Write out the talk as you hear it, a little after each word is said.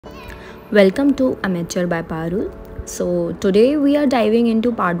Welcome to Amateur by Parul. So today we are diving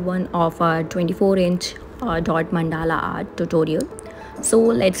into part 1 of our 24-inch Dot Mandala Art tutorial. So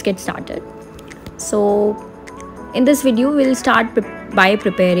let's get started. So in this video we'll start by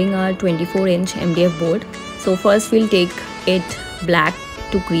preparing a 24-inch MDF board. So first we'll take it black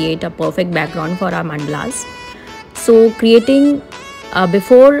to create a perfect background for our mandalas. So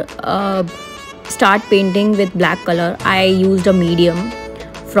before start painting with black color, I used a medium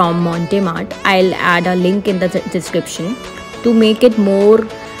from Montemart. I'll add a link in the description to make it more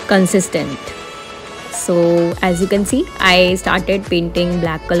consistent. So as you can see, I started painting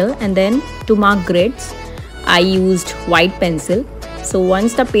black color, and then to mark grids I used white pencil. So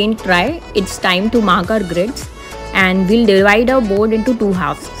once the paint dry, it's time to mark our grids, and we'll divide our board into two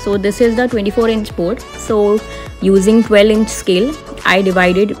halves. So this is the 24-inch board. So using 12-inch scale, I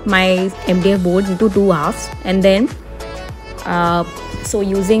divided my MDF board into two halves, and then so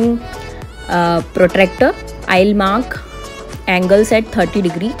using protractor, I'll mark angles at 30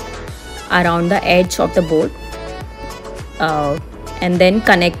 degrees around the edge of the board, and then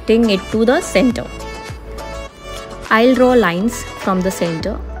connecting it to the center. I'll draw lines from the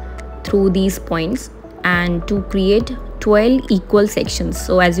center through these points and to create 12 equal sections.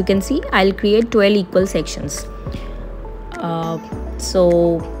 So as you can see, I'll create 12 equal sections.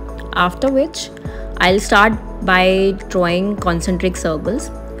 So after which I'll start by drawing concentric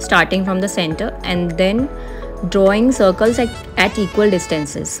circles starting from the center, and then drawing circles at equal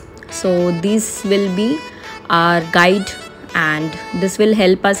distances. So this will be our guide, and this will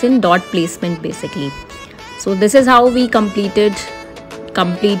help us in dot placement basically. So this is how we complete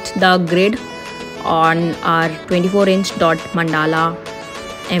the grid on our 24-inch Dot Mandala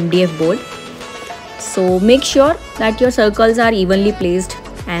MDF board. So make sure that your circles are evenly placed,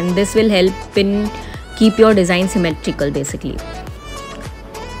 and this will help in keep your design symmetrical basically.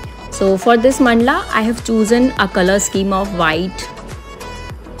 So for this mandala, I have chosen a color scheme of white,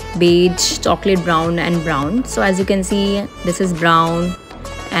 beige, chocolate brown and brown. So as you can see, this is brown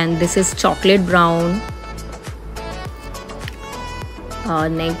and this is chocolate brown.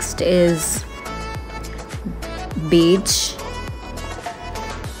 Next is beige.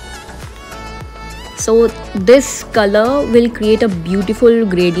 So this color will create a beautiful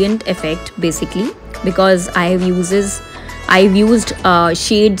gradient effect basically, because I've used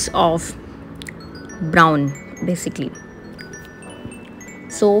shades of brown basically.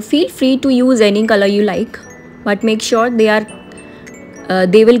 So feel free to use any color you like, but make sure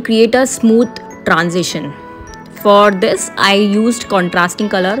they will create a smooth transition. For this I used contrasting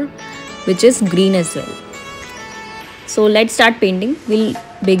color, which is green as well. So let's start painting. We'll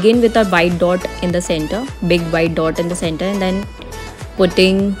begin with a white dot in the center, big white dot in the center, and then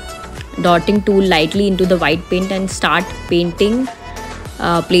putting dotting tool lightly into the white paint and start painting,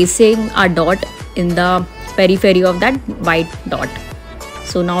 placing a dot in the periphery of that white dot.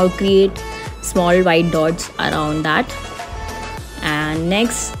 So now create small white dots around that, and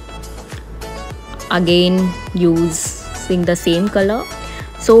next again using the same color.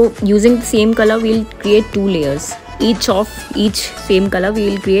 So using the same color we'll create two layers. Each same color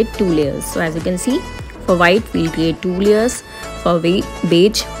we will create two layers. So as you can see, for white we'll create two layers, for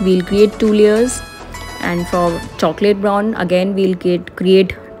beige we'll create two layers, and for chocolate brown again we'll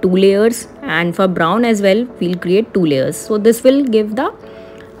create two layers, and for brown as well we'll create two layers. So this will give the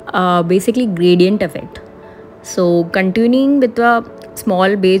basically gradient effect. So continuing with the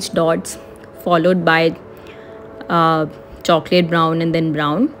small beige dots followed by chocolate brown and then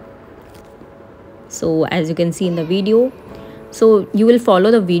brown. So as you can see in the video, so you will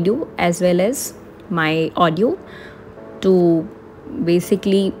follow the video as well as my audio to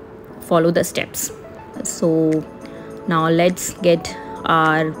basically follow the steps. So now let's get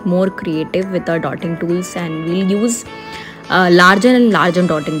more creative with our dotting tools, and we'll use larger and larger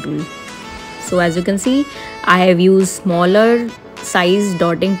dotting tool. So as you can see, I have used smaller size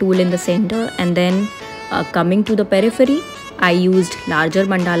dotting tool in the center, and then coming to the periphery I used larger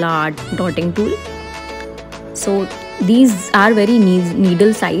mandala art dotting tool. So these are very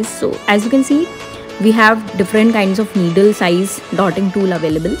needle size. So as you can see, we have different kinds of needle size dotting tool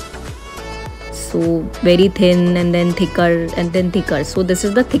available. So very thin and then thicker and then thicker. So this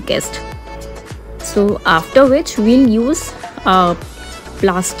is the thickest. So after which we'll use a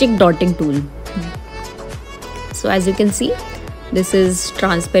plastic dotting tool. So as you can see, this is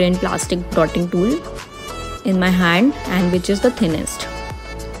transparent plastic dotting tool in my hand, and which is the thinnest.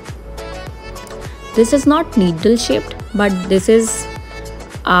 This is not needle shaped, but this is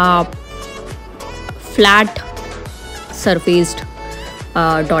a flat surfaced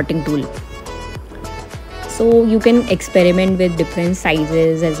dotting tool. So you can experiment with different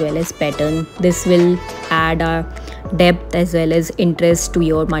sizes as well as pattern. This will add a depth as well as interest to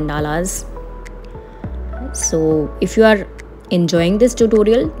your mandalas. So if you are enjoying this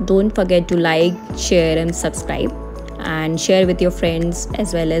tutorial, don't forget to like, share and subscribe, and share with your friends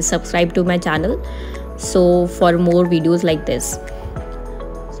as well as subscribe to my channel so for more videos like this.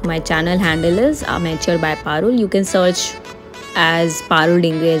 So my channel handle is Amateur by Parul. You can search as Parul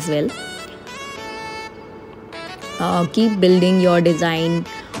Dingre as well. Keep building your design,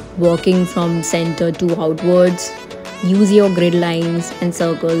 working from center to outwards. Use your grid lines and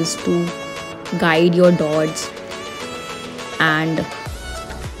circles to guide your dots, and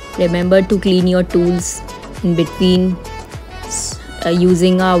remember to clean your tools in between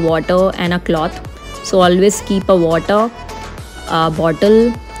using a water and a cloth. So always keep a water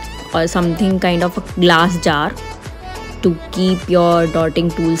bottle or something kind of a glass jar to keep your dotting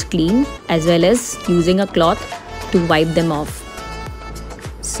tools clean, as well as using a cloth to wipe them off.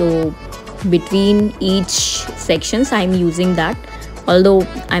 So between each sections I'm using that, although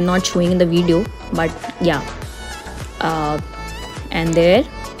I'm not showing in the video, but yeah. And there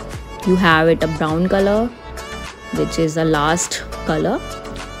you have it, a brown color, which is the last color.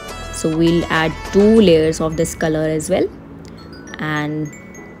 So we'll add 2 layers of this color as well. And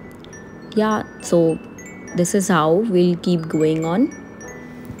yeah, so this is how we'll keep going on.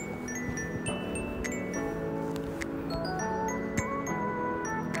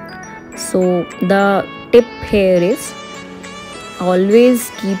 So the tip here is always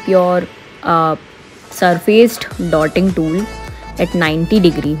keep your surfaced dotting tool at 90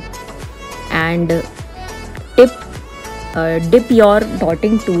 degree and dip your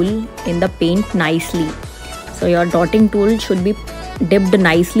dotting tool in the paint nicely. So your dotting tool should be dipped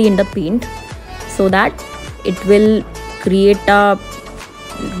nicely in the paint so that it will create a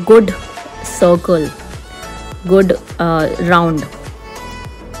good circle, good round,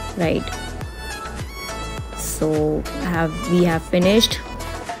 right? So we have finished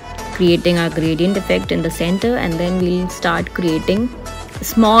creating our gradient effect in the center, and then we'll start creating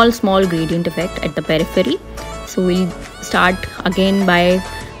small gradient effect at the periphery. So we'll start again by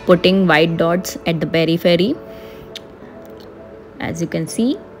putting white dots at the periphery, as you can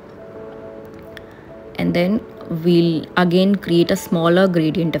see, and then we'll again create a smaller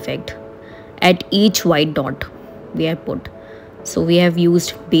gradient effect at each white dot we have put. So we have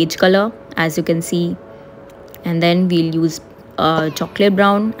used beige color, as you can see, and then we'll use chocolate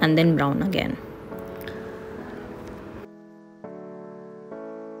brown and then brown again.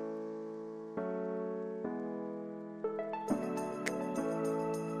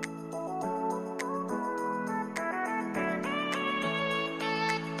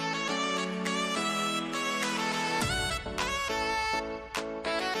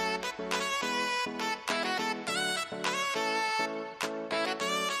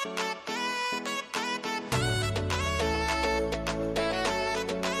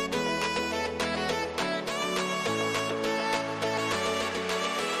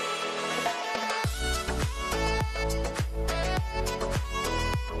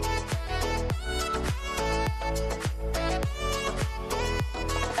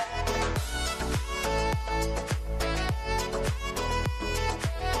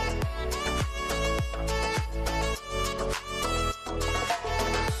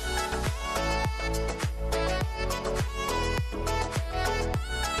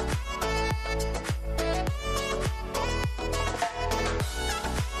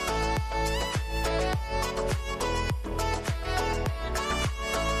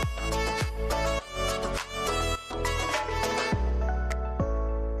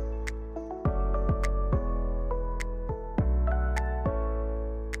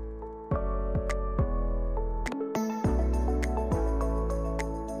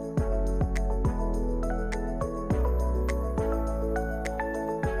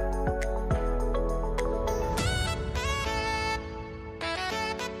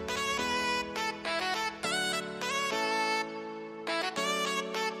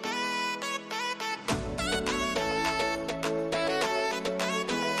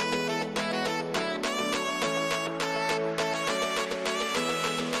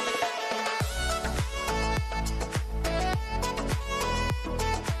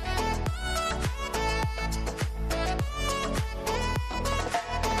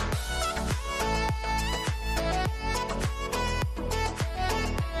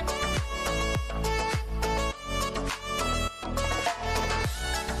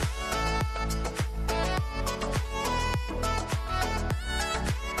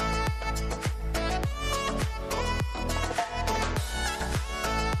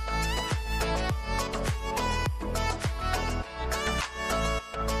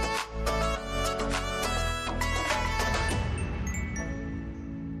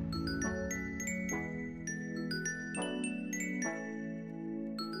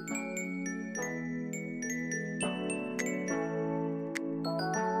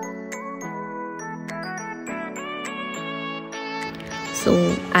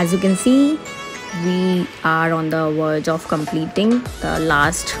 So as you can see, we are on the verge of completing the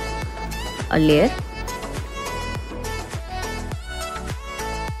last layer.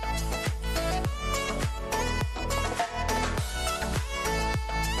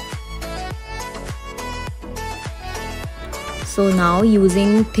 So now,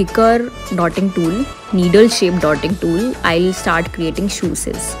 using thicker dotting tool, needle shaped dotting tool, I'll start creating shoes.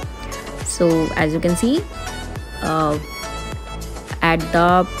 So as you can see, at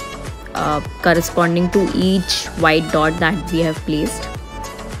the corresponding to each white dot that we have placed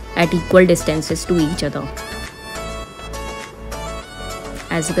at equal distances to each other,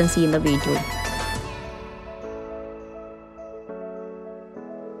 as you can see in the video.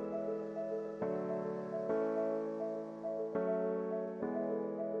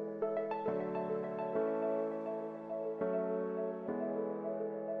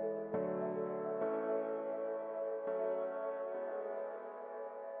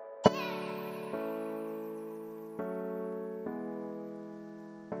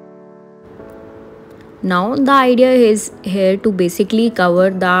 Now the idea is here to basically cover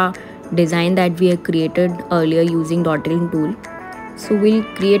the design that we have created earlier using dotting tool. So we'll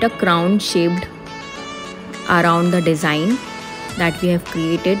create a crown shaped around the design that we have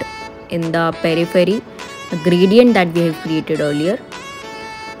created in the periphery, the gradient that we have created earlier.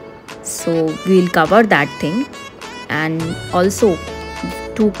 So we'll cover that thing, and also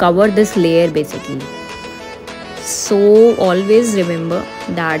to cover this layer basically. So always remember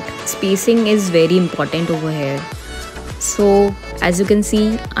that spacing is very important over here. So as you can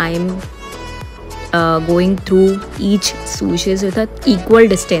see, I'm going through each swooshes with an equal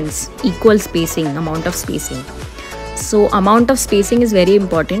distance, equal spacing, amount of spacing. So amount of spacing is very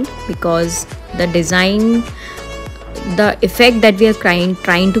important because the design, the effect that we are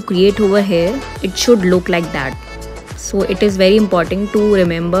trying to create over here, it should look like that. So it is very important to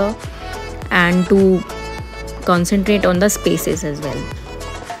remember and to concentrate on the spaces as well.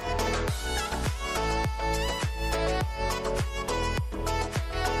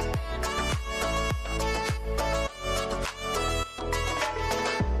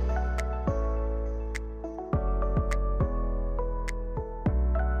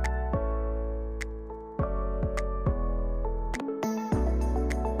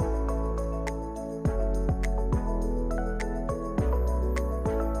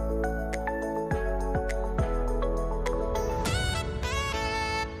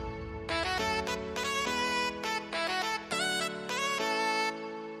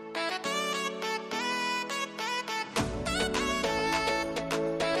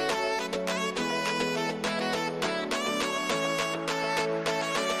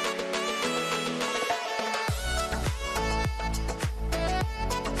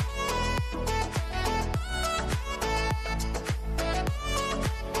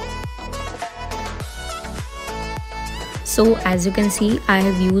 So as you can see, I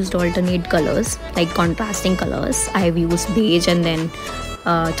have used alternate colors, like contrasting colors. I have used beige and then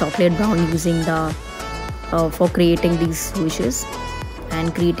chocolate brown using the for creating these swooshes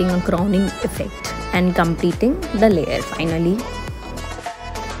and creating a crowning effect and completing the layer finally.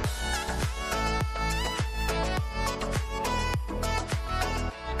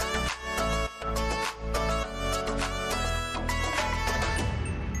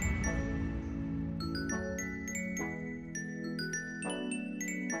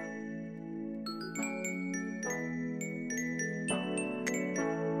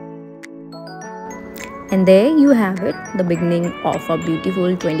 And there you have it, the beginning of a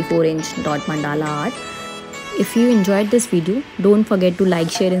beautiful 24-inch dot mandala art. If you enjoyed this video, don't forget to like,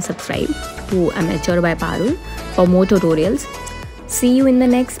 share and subscribe to Amateur by Parul for more tutorials. See you in the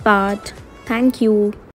next part. Thank you.